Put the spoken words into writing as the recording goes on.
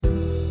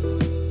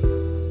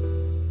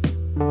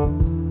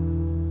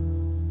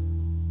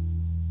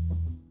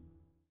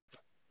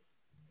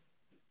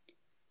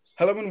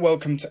Hello and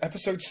welcome to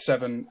episode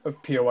 7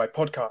 of POI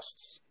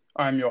Podcasts.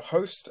 I'm your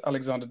host,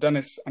 Alexander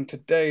Dennis, and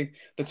today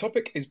the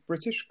topic is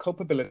British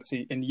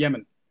culpability in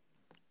Yemen.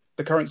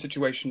 The current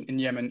situation in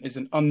Yemen is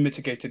an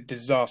unmitigated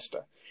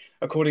disaster.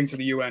 According to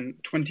the UN,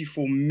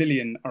 24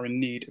 million are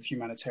in need of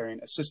humanitarian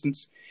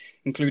assistance,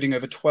 including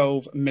over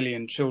 12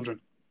 million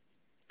children.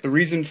 The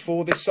reason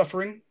for this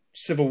suffering?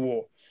 Civil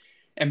war.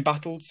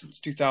 Embattled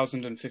since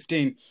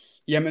 2015,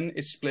 Yemen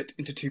is split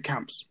into two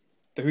camps.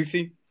 The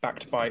Houthi,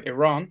 backed by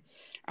Iran,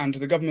 and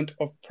the government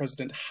of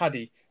President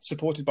Hadi,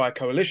 supported by a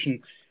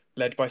coalition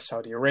led by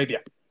Saudi Arabia.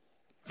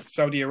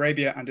 Saudi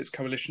Arabia and its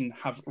coalition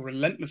have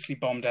relentlessly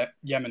bombed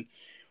Yemen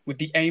with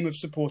the aim of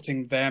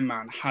supporting their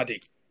man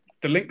Hadi.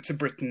 The link to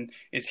Britain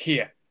is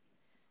here.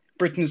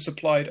 Britain has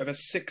supplied over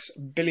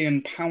 £6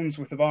 billion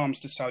worth of arms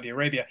to Saudi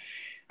Arabia,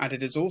 and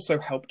it has also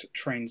helped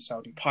train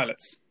Saudi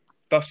pilots.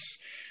 Thus,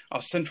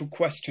 our central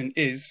question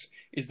is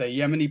there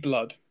Yemeni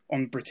blood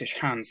on British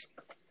hands?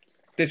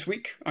 This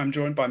week, I'm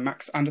joined by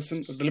Max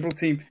Anderson of the Liberal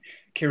team,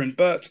 Kieran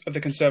Burt of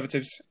the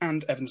Conservatives,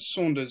 and Evan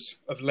Saunders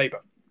of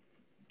Labour.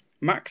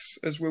 Max,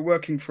 as we're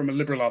working from a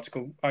Liberal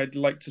article, I'd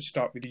like to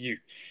start with you.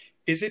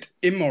 Is it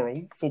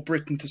immoral for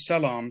Britain to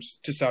sell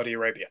arms to Saudi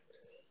Arabia?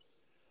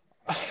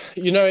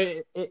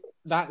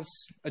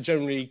 That's a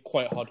generally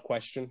quite hard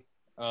question.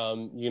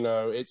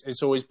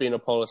 It's always been a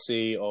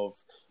policy of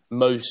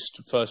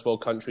most first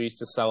world countries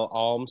to sell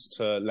arms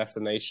to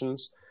lesser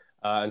nations.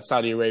 And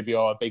Saudi Arabia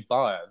are a big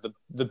buyer.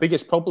 The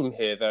biggest problem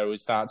here, though,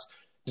 is that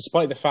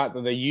despite the fact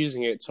that they're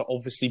using it to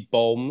obviously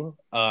bomb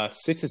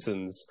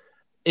citizens,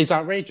 is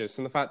outrageous.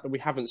 And the fact that we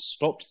haven't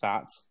stopped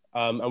that,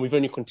 and we've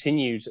only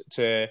continued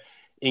to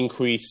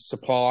increase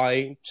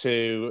supply,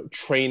 to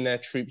train their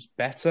troops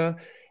better,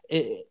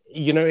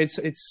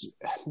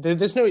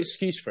 there's no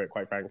excuse for it,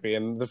 quite frankly.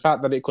 And the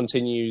fact that it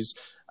continues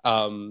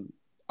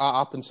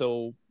up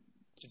until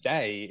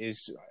today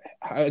is...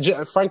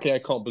 frankly, I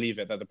can't believe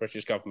it that the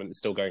British government is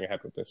still going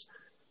ahead with this.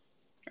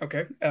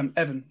 Okay.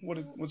 Evan,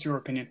 what's your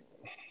opinion?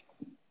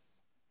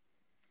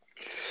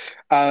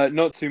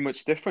 Not too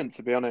much different,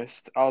 to be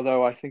honest.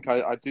 Although I think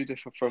I do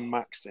differ from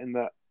Max in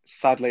that,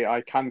 sadly,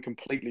 I can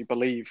completely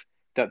believe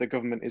that the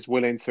government is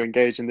willing to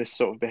engage in this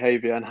sort of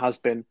behaviour and has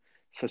been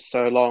for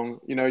so long.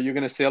 You're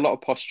going to see a lot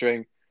of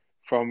posturing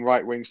from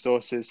right-wing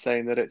sources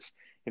saying that it's,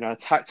 a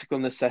tactical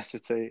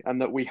necessity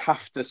and that we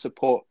have to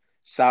support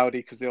Saudi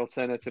because the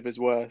alternative is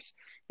worse.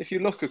 If you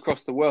look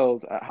across the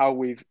world at how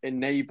we've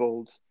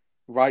enabled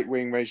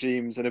right-wing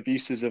regimes and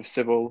abuses of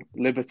civil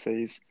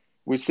liberties,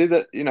 we see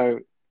that,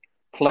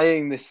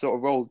 playing this sort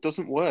of role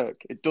doesn't work.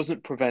 It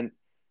doesn't prevent,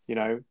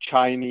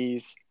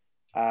 Chinese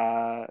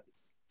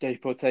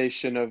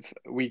deportation of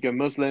Uyghur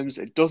Muslims.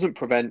 It doesn't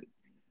prevent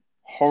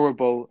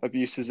horrible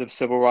abuses of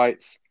civil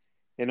rights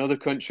in other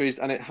countries,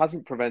 and it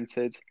hasn't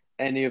prevented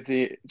any of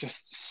the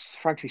just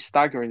frankly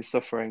staggering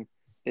suffering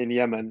in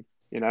Yemen.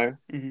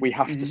 We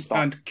have to stop.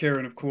 And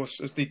Kieran, of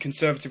course, as the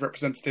Conservative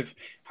representative,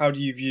 how do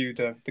you view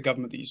the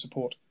government that you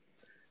support?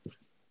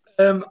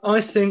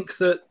 I think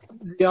that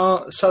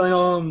selling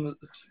arms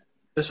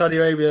to Saudi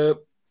Arabia,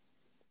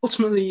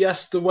 ultimately,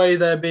 yes, the way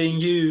they're being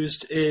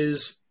used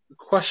is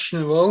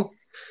questionable,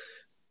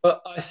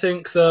 but I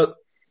think that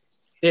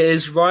it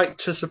is right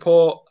to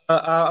support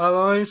our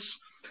allies,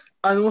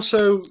 and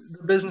also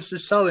the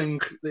businesses selling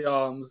the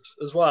arms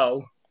as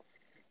well.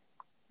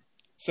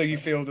 So you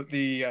feel that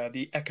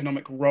the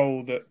economic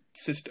role that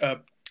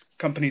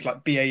companies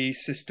like BAE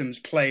Systems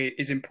play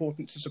is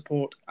important to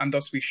support, and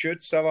thus we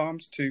should sell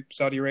arms to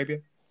Saudi Arabia,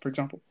 for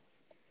example?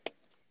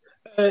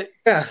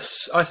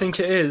 Yes, I think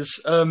it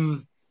is.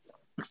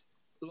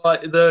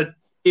 Like the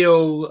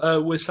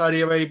deal with Saudi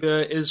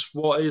Arabia is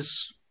what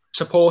is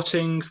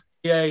supporting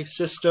BAE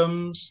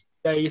Systems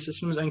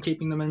and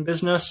keeping them in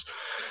business.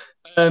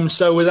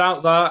 So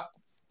without that,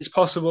 it's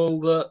possible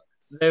that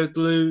they would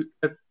lose.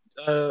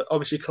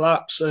 Obviously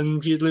collapse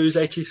and you'd lose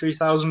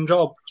 83,000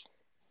 jobs.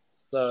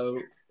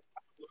 So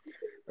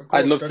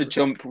I'd love to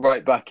jump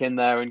right back in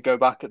there and go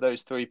back at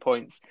those 3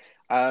 points.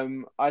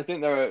 I think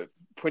they're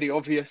pretty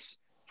obvious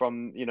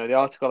from the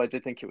article. I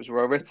did think it was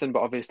well written,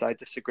 but obviously I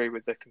disagree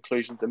with the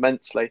conclusions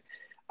immensely.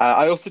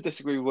 I also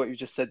disagree with what you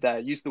just said there.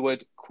 Use the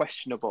word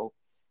questionable,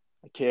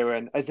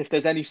 Kieran, as if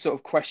there's any sort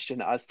of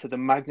question as to the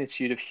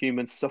magnitude of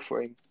human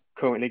suffering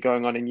currently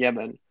going on in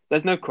Yemen.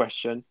 There's no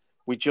question.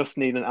 We just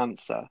need an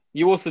answer.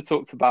 You also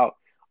talked about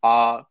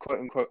our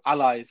quote-unquote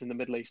allies in the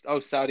Middle East. Oh,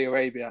 Saudi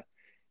Arabia,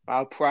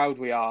 how proud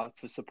we are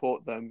to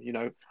support them.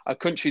 A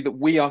country that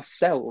we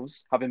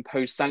ourselves have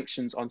imposed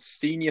sanctions on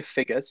senior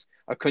figures,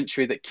 a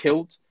country that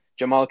killed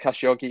Jamal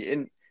Khashoggi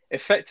in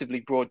effectively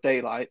broad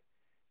daylight.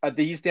 Are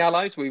these the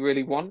allies we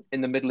really want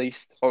in the Middle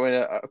East or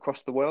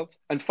across the world?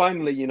 And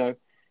finally,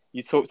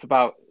 you talked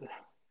about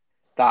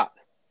that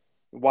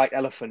white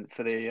elephant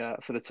for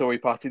the Tory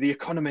party, the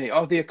economy.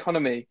 Oh, the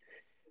economy.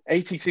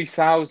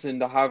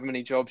 82,000 or however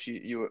many jobs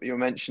you're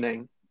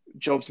mentioning,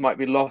 jobs might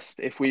be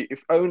lost if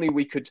only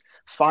we could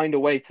find a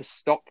way to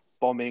stop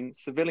bombing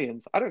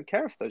civilians. I don't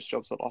care if those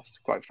jobs are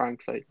lost, quite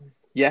frankly.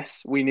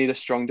 Yes, we need a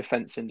strong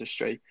defence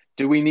industry.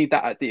 Do we need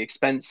that at the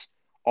expense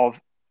of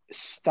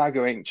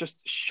staggering,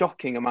 just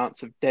shocking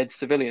amounts of dead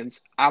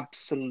civilians?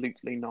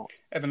 Absolutely not.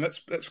 Evan,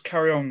 let's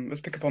carry on.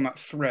 Let's pick up on that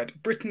thread.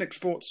 Britain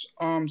exports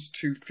arms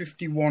to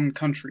 51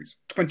 countries,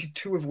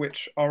 22 of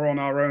which are on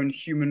our own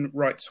human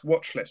rights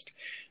watch list.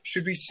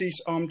 Should we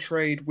cease arm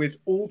trade with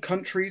all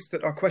countries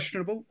that are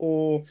questionable,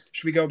 or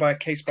should we go by a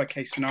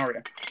case-by-case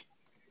scenario?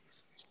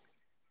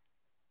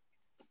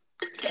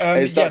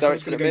 Is that yes, I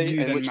was directed going at to go me?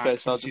 you In then, which Matt,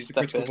 case, I'll to use just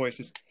the step critical in.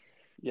 voices.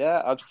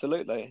 Yeah,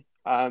 absolutely.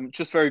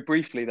 Just very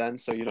briefly then,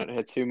 so you don't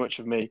hear too much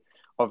of me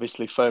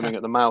obviously foaming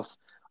at the mouth.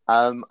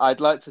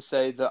 I'd like to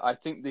say that I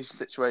think this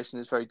situation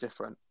is very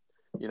different.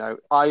 You know,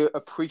 I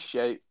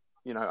appreciate,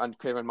 you know, and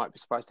Kieran might be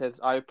surprised to hear this,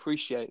 I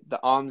appreciate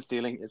that arms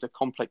dealing is a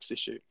complex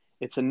issue.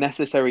 It's a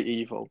necessary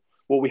evil.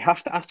 What we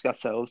have to ask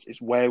ourselves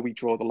is where we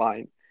draw the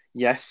line.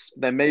 Yes,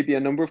 there may be a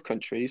number of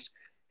countries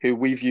who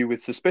we view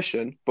with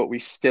suspicion, but we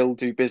still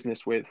do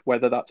business with,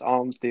 whether that's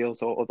arms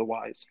deals or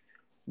otherwise.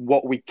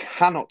 What we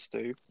cannot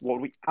do,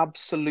 what we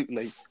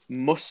absolutely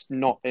must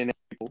not enable,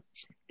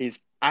 is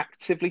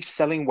actively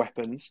selling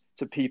weapons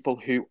to people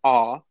who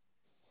are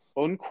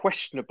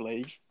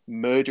unquestionably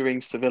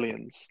murdering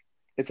civilians.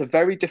 It's a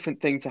very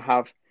different thing to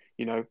have,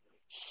 you know,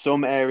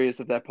 some areas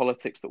of their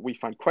politics that we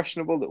find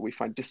questionable, that we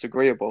find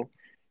disagreeable.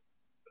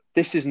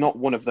 This is not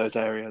one of those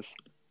areas.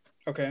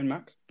 Okay, and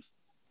Max?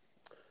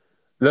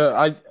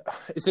 Look,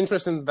 it's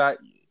interesting that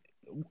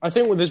I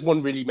think there's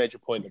one really major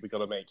point that we've got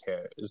to make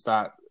here is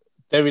that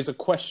there is a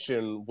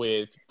question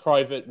with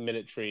private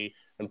military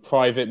and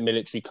private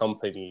military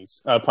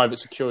companies, private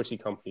security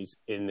companies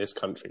in this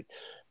country.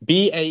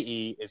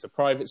 BAE is a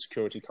private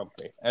security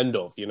company. End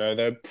of. You know,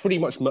 they're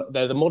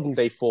the modern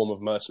day form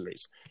of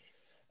mercenaries.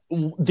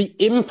 The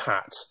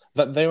impact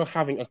that they are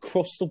having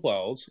across the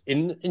world,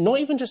 in not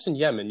even just in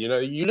Yemen. You know,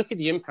 you look at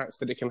the impacts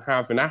that it can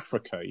have in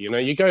Africa. You know,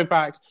 you go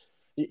back.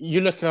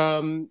 You look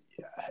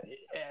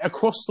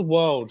across the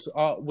world.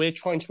 We're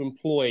trying to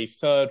employ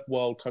third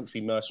world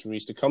country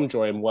mercenaries to come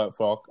join and work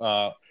for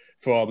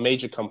our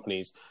major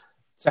companies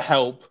to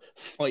help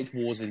fight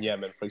wars in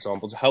Yemen, for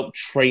example, to help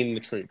train the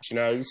troops. You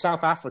know,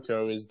 South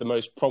Africa is the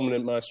most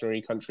prominent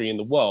mercenary country in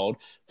the world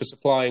for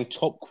supplying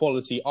top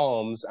quality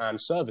arms and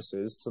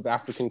services to the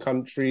African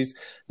countries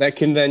that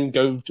can then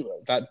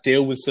that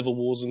deal with civil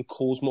wars and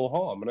cause more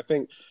harm. And I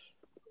think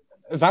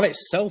that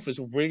itself is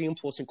a really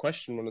important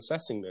question when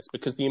assessing this,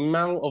 because the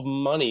amount of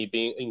money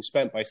being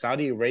spent by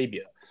Saudi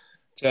Arabia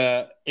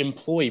to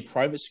employ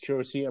private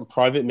security and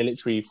private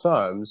military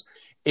firms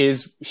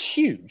is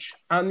huge.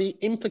 And the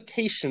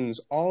implications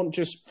aren't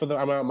just for the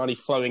amount of money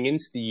flowing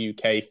into the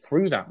UK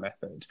through that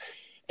method.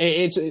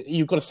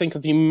 You've got to think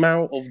of the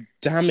amount of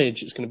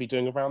damage it's going to be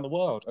doing around the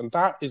world. And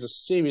that is a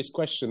serious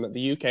question that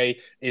the UK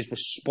is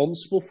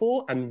responsible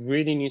for and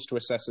really needs to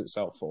assess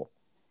itself for.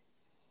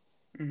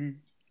 Mm-hmm.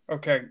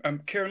 Okay,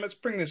 Kieran, let's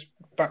bring this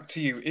back to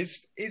you.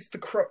 Is the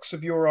crux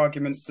of your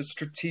argument the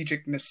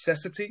strategic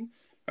necessity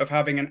of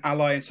having an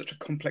ally in such a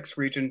complex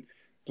region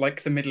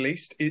like the Middle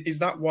East? Is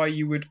that why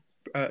you would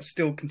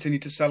still continue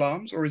to sell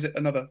arms, or is it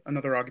another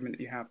argument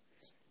that you have?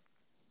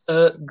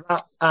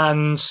 That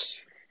and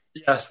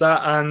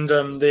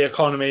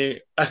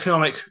the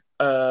economic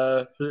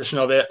position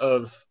of it,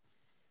 of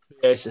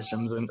VA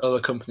systems and other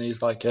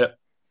companies like it.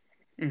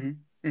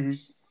 Mm-hmm. Mm-hmm.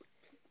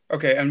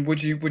 Okay, and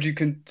would you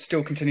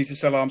still continue to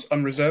sell arms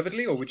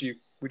unreservedly, or would you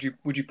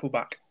pull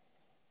back?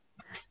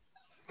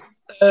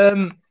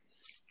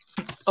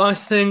 I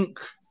think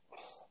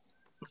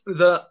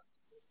that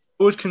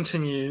would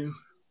continue.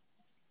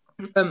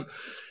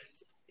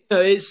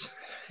 It's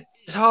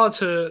hard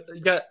to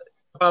get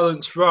a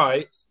balance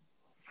right,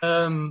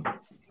 but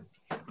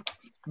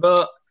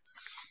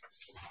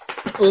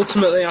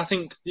ultimately, I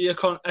think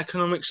the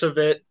economics of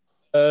it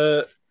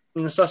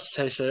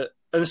necessitates it,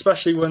 and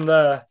especially when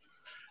they're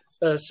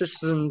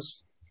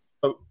systems,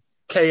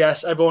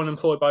 KS, everyone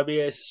employed by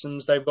BA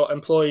Systems, they've got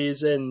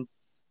employees in,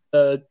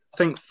 I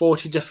think,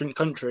 40 different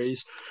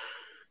countries.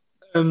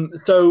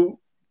 So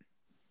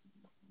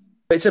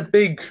it's a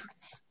big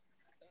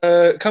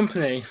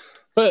company.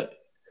 But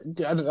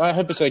I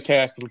hope it's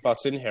okay I can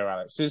butt in here,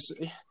 Alex. Is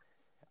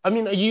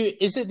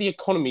it the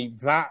economy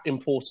that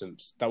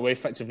important that we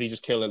effectively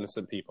just kill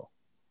innocent people?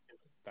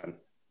 Then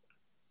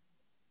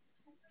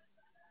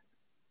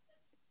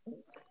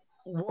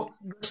what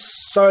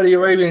Saudi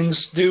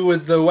Arabians do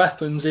with the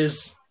weapons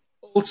is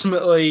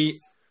ultimately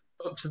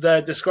up to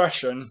their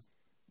discretion.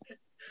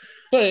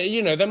 But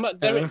you know, but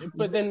then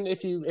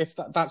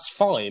that's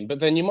fine. But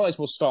then you might as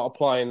well start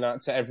applying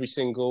that to every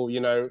single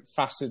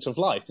facet of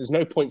life. There's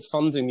no point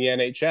funding the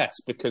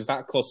NHS because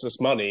that costs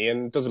us money,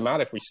 and it doesn't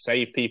matter if we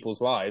save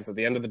people's lives. At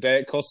the end of the day,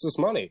 it costs us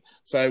money.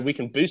 So we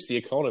can boost the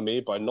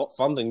economy by not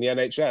funding the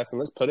NHS, and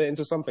let's put it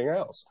into something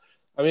else.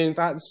 I mean,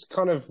 that's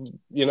kind of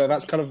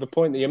the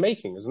point that you're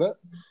making, isn't it?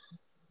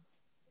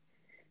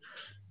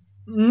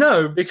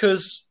 No,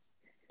 because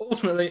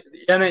ultimately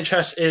the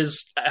NHS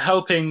is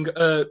helping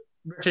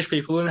British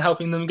people and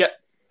helping them get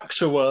back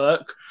to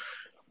work,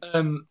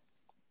 and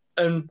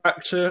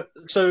back to.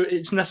 So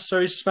it's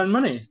necessary to spend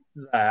money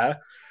there.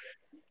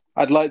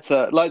 I'd like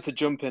to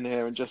jump in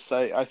here and just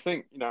say, I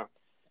think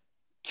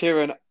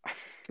Kieran,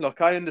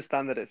 look, I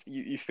understand that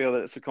you feel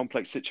that it's a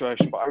complex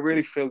situation, but I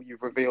really feel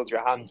you've revealed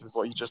your hand with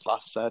what you just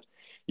last said.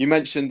 You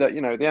mentioned that, the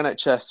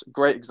NHS,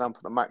 great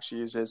example that Max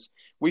uses,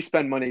 we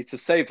spend money to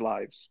save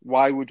lives.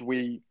 Why would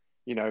we,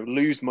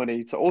 lose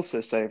money to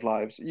also save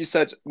lives? You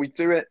said we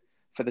do it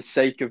for the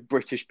sake of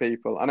British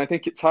people. And I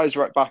think it ties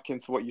right back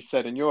into what you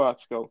said in your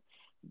article.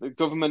 The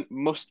government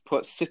must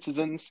put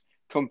citizens,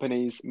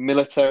 companies,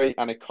 military,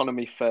 and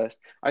economy first.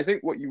 I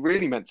think what you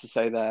really meant to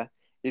say there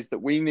is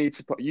that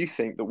you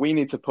think that we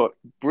need to put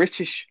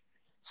British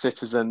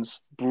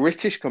citizens,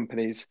 British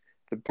companies,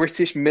 the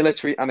British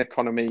military and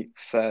economy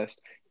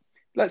first.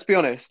 Let's be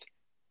honest,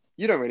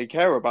 you don't really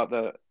care about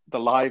the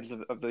lives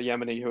of the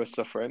Yemeni who are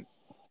suffering.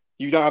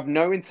 You don't have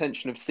no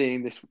intention of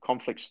seeing this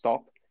conflict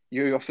stop.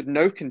 You offered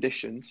no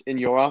conditions in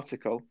your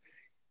article.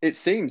 It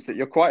seems that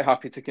you're quite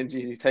happy to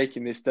continue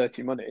taking this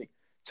dirty money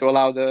to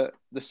allow the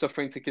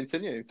suffering to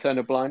continue, turn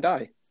a blind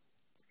eye.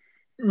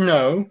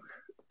 No.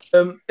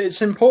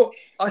 It's important.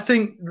 I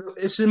think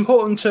it's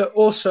important to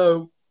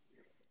also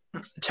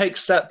take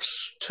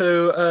steps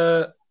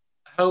to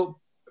help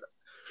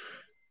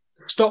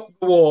stop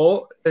the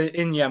war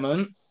in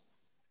Yemen.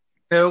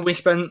 We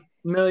spent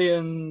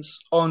millions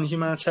on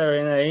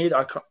humanitarian aid.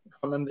 I can't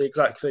remember the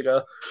exact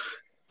figure.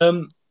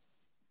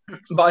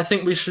 But I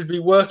think we should be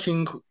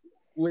working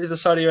with the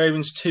Saudi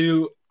Arabians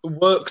to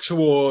work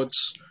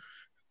towards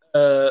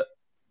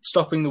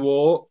stopping the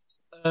war,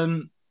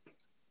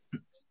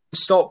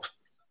 stop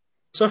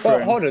suffering.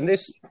 But hold on,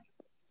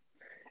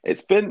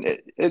 it's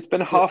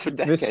been half a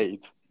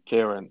decade,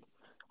 Kieran.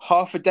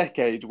 Half a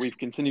decade we've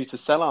continued to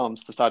sell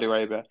arms to Saudi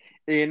Arabia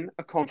in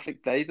a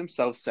conflict they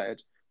themselves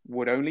said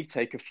would only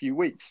take a few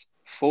weeks.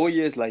 4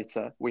 years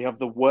later, we have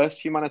the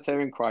worst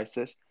humanitarian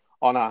crisis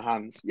on our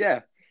hands.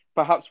 Yeah,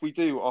 perhaps we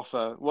do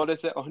offer,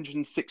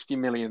 £160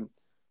 million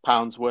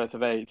worth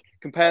of aid.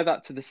 Compare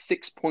that to the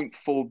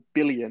 6.4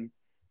 billion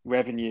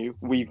revenue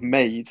we've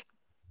made.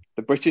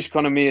 The British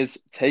economy is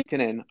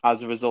taken in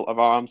as a result of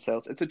our arms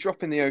sales. It's a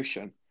drop in the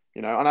ocean,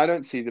 and I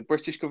don't see the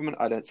British government,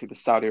 I don't see the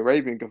Saudi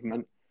Arabian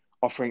government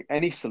offering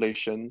any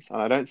solutions,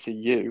 and I don't see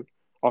you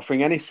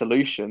offering any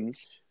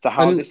solutions to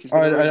how this is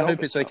going to resolve I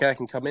hope it's itself. okay I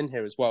can come in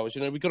here as well. As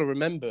we've got to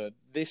remember,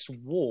 this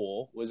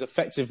war was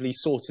effectively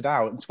sorted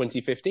out in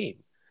 2015.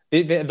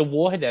 The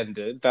war had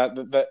ended, that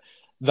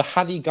the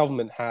Hadi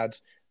government had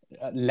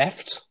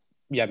left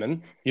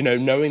Yemen,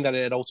 knowing that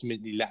it had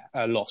ultimately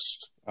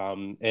lost.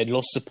 It had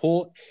lost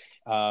support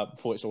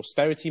for its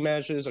austerity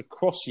measures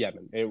across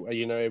Yemen.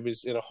 It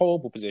was in a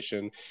horrible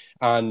position,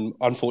 and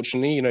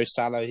unfortunately,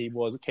 Salah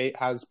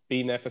has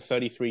been there for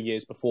 33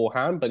 years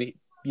beforehand, but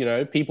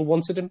people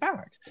wanted him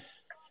back.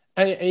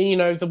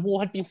 And the war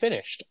had been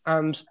finished.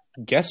 And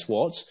guess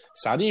what?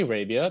 Saudi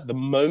Arabia, the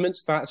moment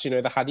that,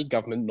 the Hadi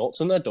government knocked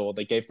on their door,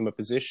 they gave them a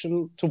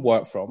position to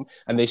work from,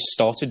 and they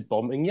started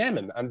bombing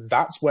Yemen. And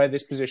that's where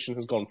this position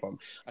has gone from.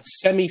 A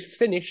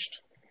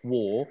semi-finished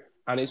war,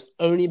 and it's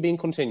only been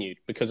continued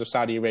because of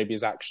Saudi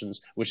Arabia's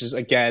actions, which has,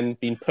 again,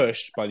 been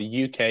pushed by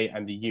the UK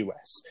and the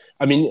US.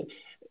 I mean,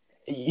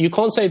 you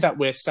can't say that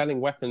we're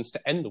selling weapons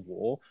to end the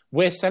war.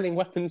 We're selling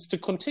weapons to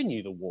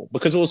continue the war,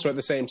 because also at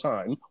the same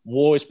time,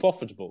 war is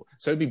profitable.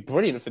 So it'd be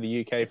brilliant for the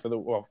UK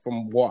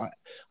from what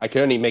I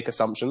can only make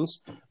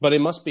assumptions, but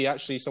it must be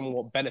actually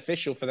somewhat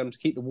beneficial for them to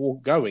keep the war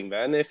going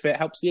then if it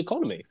helps the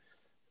economy.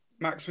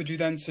 Max, would you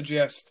then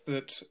suggest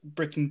that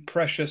Britain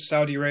pressure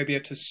Saudi Arabia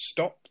to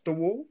stop the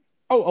war?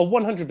 Oh,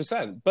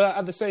 100%. But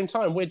at the same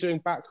time, we're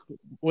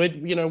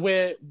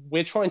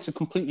trying to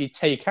completely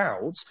take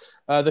out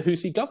the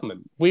Houthi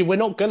government. We're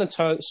not going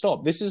to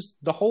stop. This is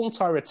the whole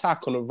entire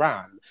attack on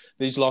Iran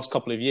these last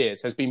couple of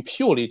years has been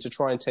purely to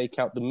try and take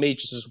out the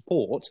major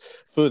support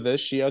for the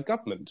Shia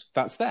government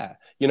that's there.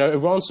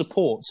 Iran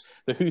supports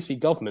the Houthi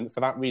government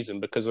for that reason,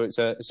 because it's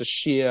a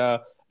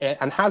Shia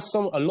and has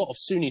a lot of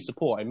Sunni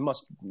support, I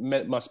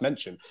must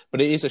mention, but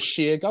it is a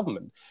Shia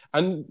government.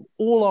 And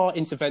all our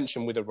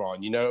intervention with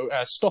Iran,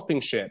 stopping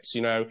ships,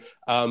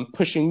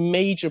 pushing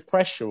major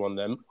pressure on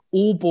them,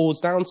 all boils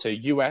down to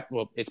US.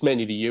 Well, it's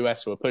mainly the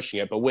US who are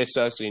pushing it, but we're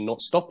certainly not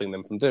stopping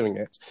them from doing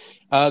it.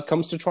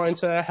 Comes to trying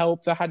to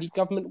help the Hadi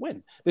government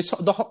win. I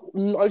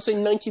would say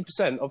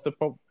 90% of the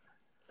problem.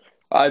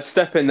 I'd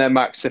step in there,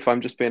 Max, if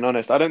I'm just being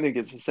honest. I don't think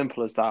it's as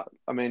simple as that.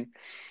 I mean,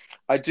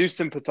 I don't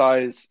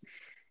sympathise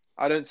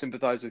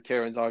with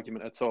Kieran's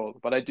argument at all,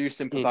 but I do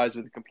sympathise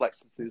with the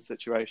complexity of the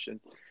situation.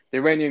 The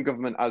Iranian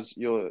government, as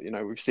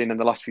we've seen in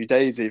the last few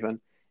days even,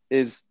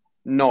 is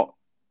not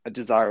a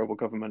desirable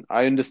government.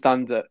 I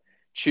understand that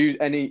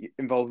any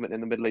involvement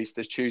in the Middle East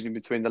is choosing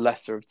between the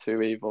lesser of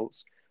two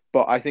evils,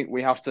 but I think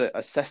we have to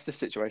assess the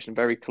situation and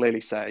very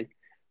clearly say,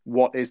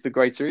 what is the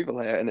greater evil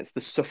here? And it's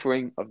the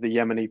suffering of the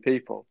Yemeni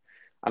people.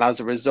 And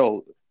as a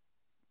result,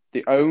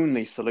 the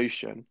only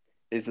solution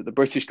is that the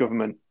British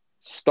government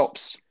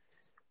stops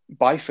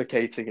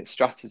bifurcating its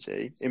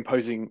strategy,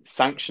 imposing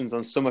sanctions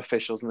on some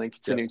officials and then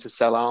continuing to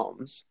sell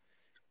arms,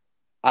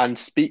 and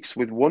speaks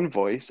with one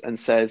voice and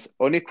says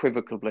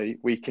unequivocally,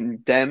 we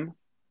condemn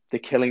the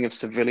killing of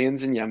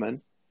civilians in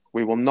Yemen,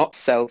 We will not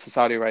sell to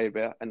Saudi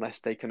Arabia unless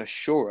they can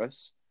assure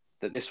us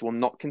that this will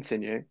not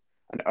continue,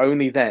 and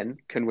only then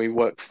can we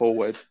work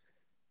forward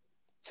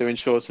to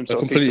ensure some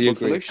sort of feasible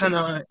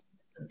solution.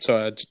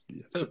 Sorry.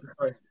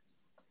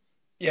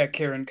 Yeah,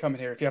 Kieran, come in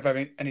here if you have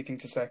anything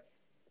to say.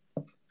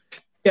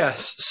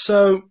 Yes,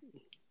 so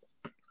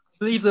I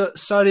believe that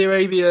Saudi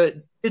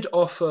Arabia did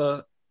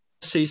offer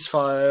a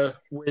ceasefire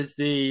with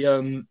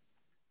the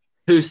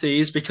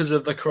Houthis because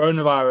of the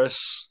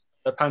coronavirus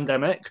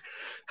pandemic.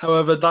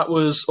 However, that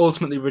was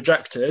ultimately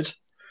rejected.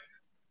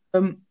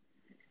 And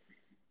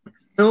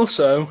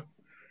also,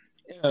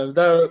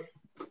 the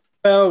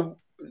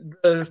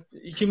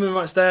human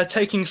rights, they're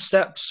taking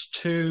steps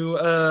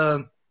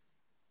to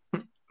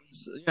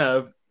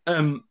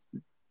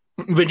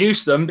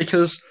reduce them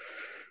because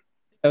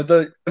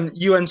the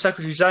UN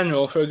Secretary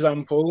General, for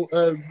example,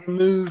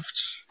 removed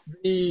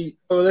the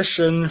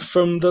coalition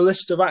from the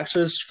list of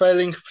actors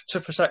failing to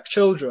protect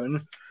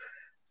children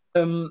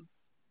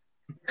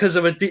because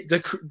of a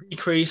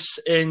decrease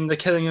in the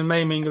killing and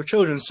maiming of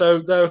children. So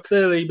there are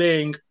clearly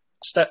being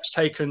steps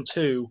taken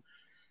to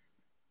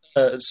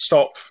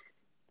stop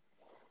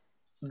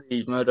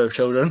the murder of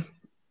children.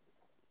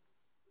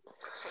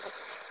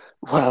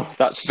 Well,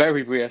 that's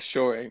very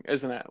reassuring,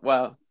 isn't it?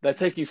 Well, they're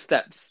taking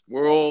steps.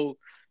 We're all,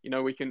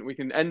 we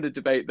can end the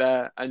debate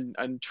there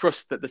and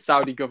trust that the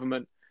Saudi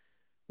government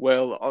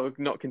will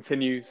not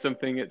continue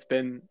something it's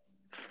been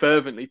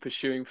fervently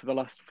pursuing for the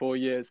last 4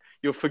 years.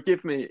 You'll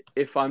forgive me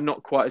if I'm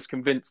not quite as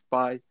convinced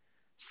by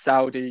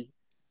Saudi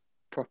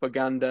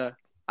propaganda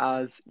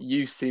as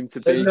you seem to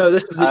be. No,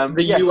 this is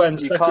the UN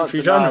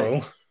Secretary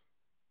General.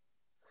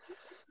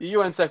 The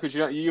UN Secretary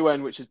General, the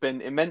UN, which has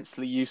been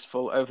immensely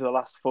useful over the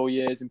last 4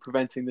 years in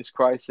preventing this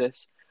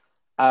crisis.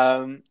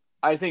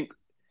 I think,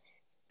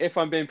 if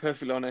I'm being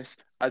perfectly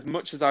honest, as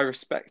much as I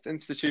respect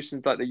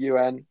institutions like the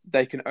UN,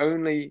 they can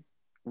only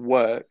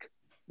work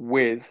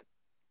with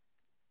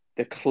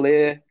the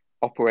clear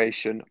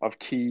operation of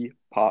key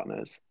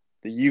partners.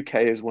 The UK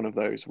is one of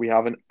those. We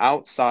have an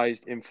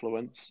outsized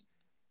influence,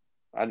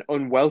 an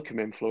unwelcome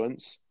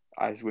influence,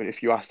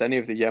 if you asked any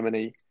of the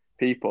Yemeni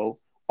people,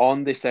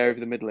 on this area of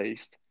the Middle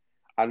East.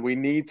 And we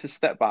need to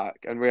step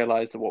back and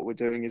realise that what we're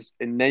doing is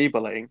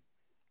enabling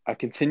a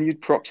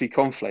continued proxy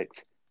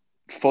conflict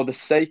for the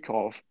sake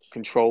of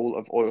control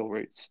of oil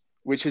routes,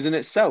 which is in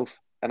itself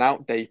an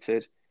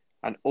outdated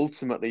and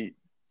ultimately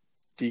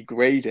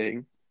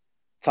degrading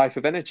type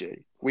of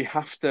energy. We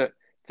have to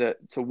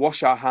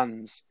wash our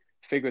hands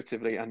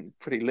figuratively and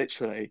pretty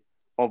literally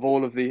of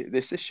all of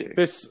this issue.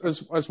 This,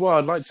 as well,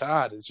 I'd like to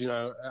add is,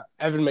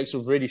 Evan makes a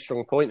really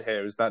strong point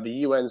here, is that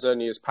the UN's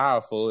only as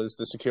powerful as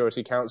the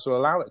Security Council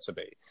allow it to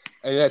be.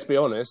 And let's be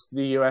honest,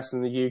 the US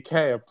and the UK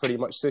are pretty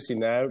much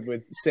sitting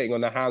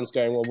on their hands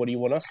going, well, what do you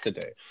want us to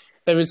do?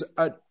 There is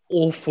an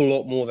awful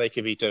lot more they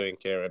could be doing,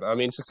 Kieran. I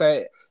mean, to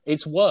say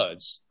it's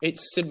words.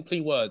 It's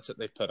simply words that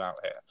they've put out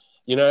here.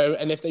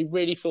 And if they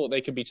really thought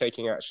they could be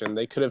taking action,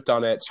 they could have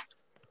done it,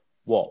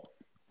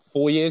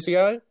 4 years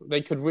ago?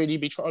 They could really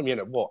be trying,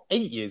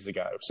 8 years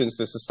ago, since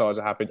this has started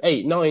to happen.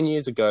 9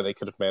 years ago, they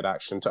could have made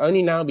action. To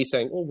only now be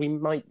saying, we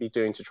might be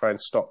doing to try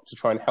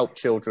and help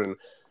children.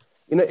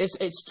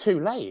 It's too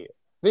late.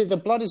 The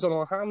blood is on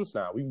our hands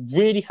now. We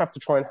really have to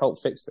try and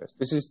help fix this.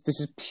 This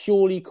is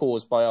purely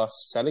caused by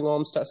us selling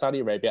arms to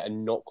Saudi Arabia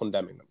and not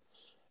condemning them.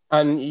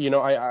 And,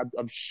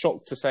 I'm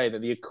shocked to say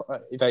that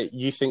that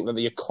you think that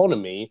the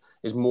economy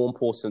is more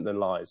important than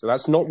lives. So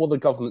that's not what the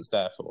government's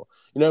there for.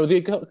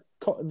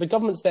 The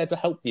government's there to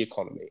help the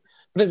economy.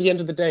 But at the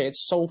end of the day,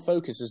 its sole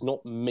focus is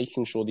not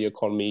making sure the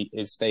economy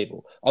is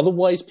stable.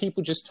 Otherwise,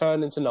 people just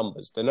turn into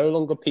numbers. They're no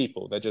longer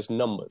people. They're just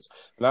numbers.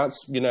 And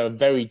that's, a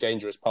very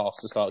dangerous path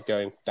to start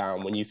going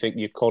down when you think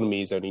the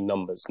economy is only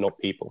numbers, not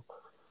people.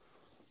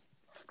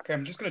 Okay,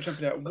 I'm just going to jump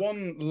in at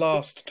one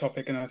last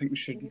topic, and I think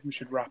we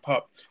should wrap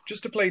up.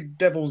 Just to play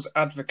devil's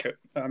advocate,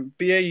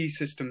 BAE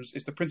Systems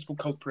is the principal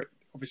culprit,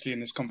 obviously,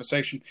 in this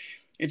conversation.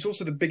 It's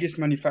also the biggest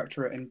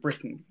manufacturer in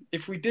Britain.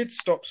 If we did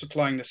stop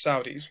supplying the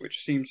Saudis, which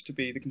seems to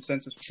be the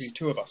consensus between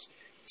two of us,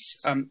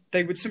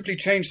 they would simply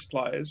change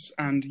suppliers,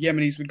 and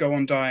Yemenis would go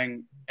on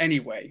dying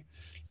anyway.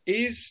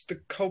 Is the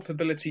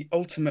culpability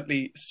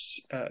ultimately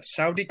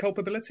Saudi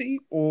culpability,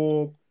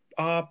 or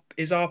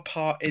is our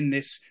part in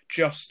this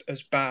just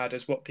as bad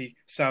as what the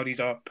Saudis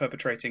are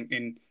perpetrating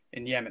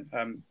in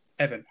Yemen?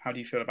 Evan, how do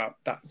you feel about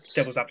that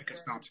devil's advocate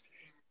stance?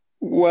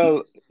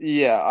 Well,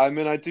 yeah,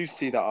 I do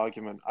see that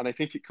argument. And I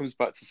think it comes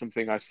back to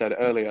something I said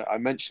earlier. I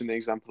mentioned the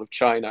example of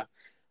China.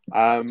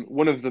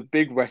 One of the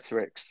big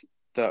rhetorics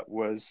that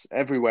was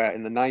everywhere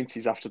in the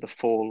 90s after the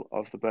fall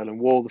of the Berlin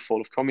Wall, the fall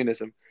of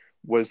communism,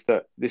 was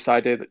that this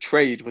idea that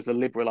trade was a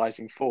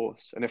liberalizing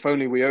force. And if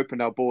only we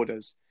opened our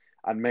borders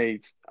and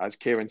made, as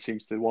Kieran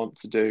seems to want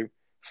to do,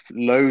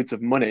 loads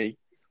of money,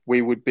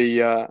 we would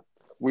be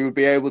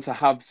able to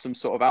have some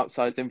sort of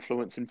outsized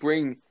influence and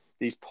bring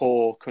these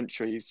poor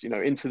countries,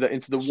 into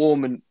the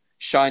warm and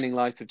shining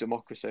light of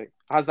democracy.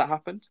 Has that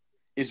happened?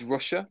 Is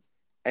Russia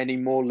any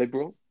more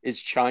liberal? Is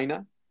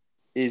China?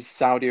 Is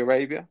Saudi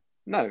Arabia?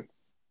 No,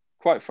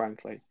 quite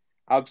frankly,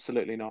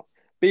 absolutely not.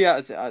 be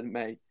as it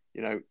may,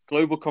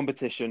 global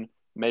competition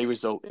may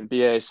result in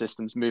BAE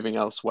Systems moving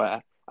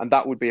elsewhere, and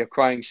that would be a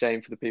crying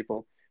shame for the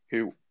people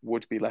who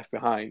would be left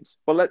behind.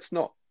 But let's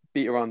not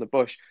beat around the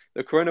bush.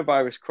 The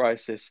coronavirus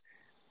crisis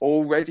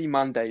already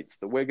mandates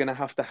that we're going to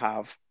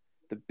have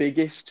the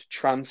biggest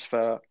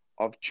transfer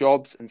of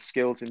jobs and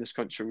skills in this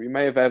country we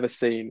may have ever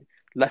seen,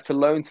 let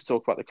alone to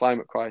talk about the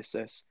climate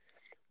crisis.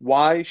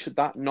 Why should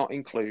that not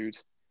include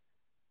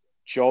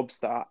jobs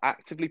that are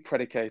actively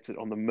predicated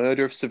on the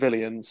murder of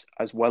civilians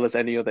as well as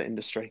any other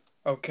industry?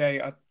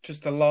 Okay,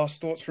 just the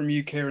last thoughts from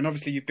you, Kieran.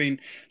 Obviously, you've been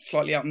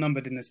slightly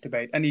outnumbered in this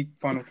debate. Any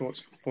final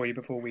thoughts for you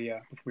before we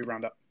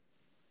round up?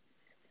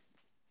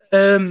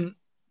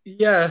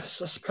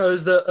 Yes, I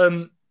suppose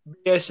that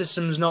BAE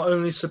Systems not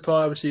only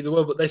supply, obviously, the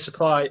world, but they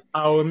supply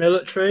our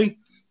military.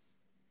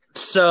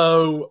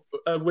 So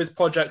with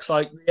projects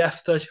like the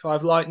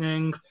F-35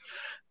 Lightning,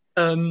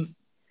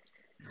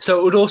 so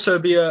it would also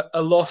be a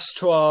loss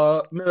to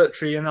our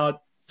military and our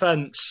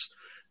defence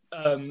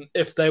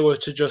if they were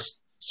to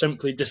just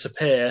simply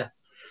disappear,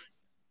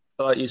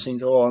 like you seem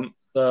to want.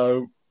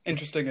 So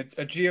interesting,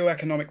 a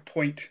geo-economic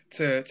point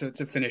to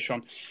finish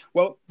on.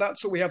 Well,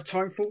 that's all we have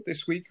time for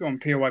this week on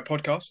POI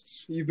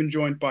Podcasts. You've been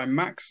joined by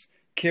Max,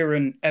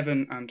 Kieran,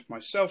 Evan, and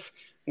myself.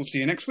 We'll see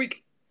you next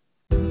week.